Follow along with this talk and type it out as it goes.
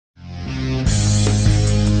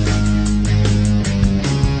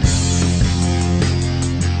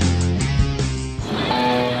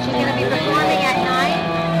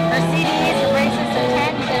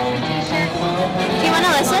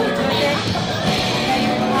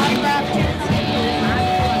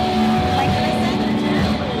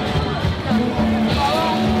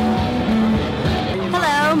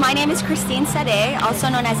Christine Saade, also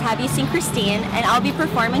known as Have You Seen Christine, and I'll be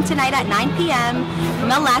performing tonight at 9 p.m.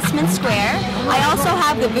 Melasman Square. I also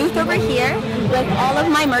have the booth over here with all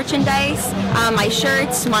of my merchandise, my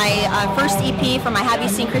shirts, my first EP from my Have You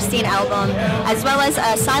Seen Christine album, as well as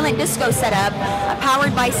a silent disco setup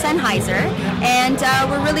powered by Sennheiser, and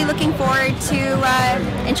we're really looking forward to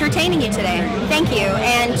entertaining you today. Thank you.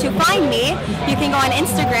 And to find me, you can go on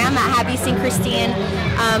Instagram at Have You Seen Christine,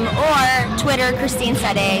 or Twitter Christine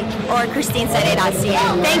Saade, or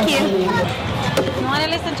christinesaade.ca. Thank you. You want to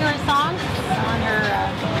listen to her song on her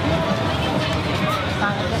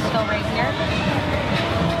song disco right here?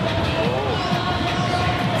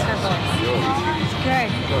 It's her voice. It's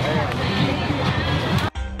good.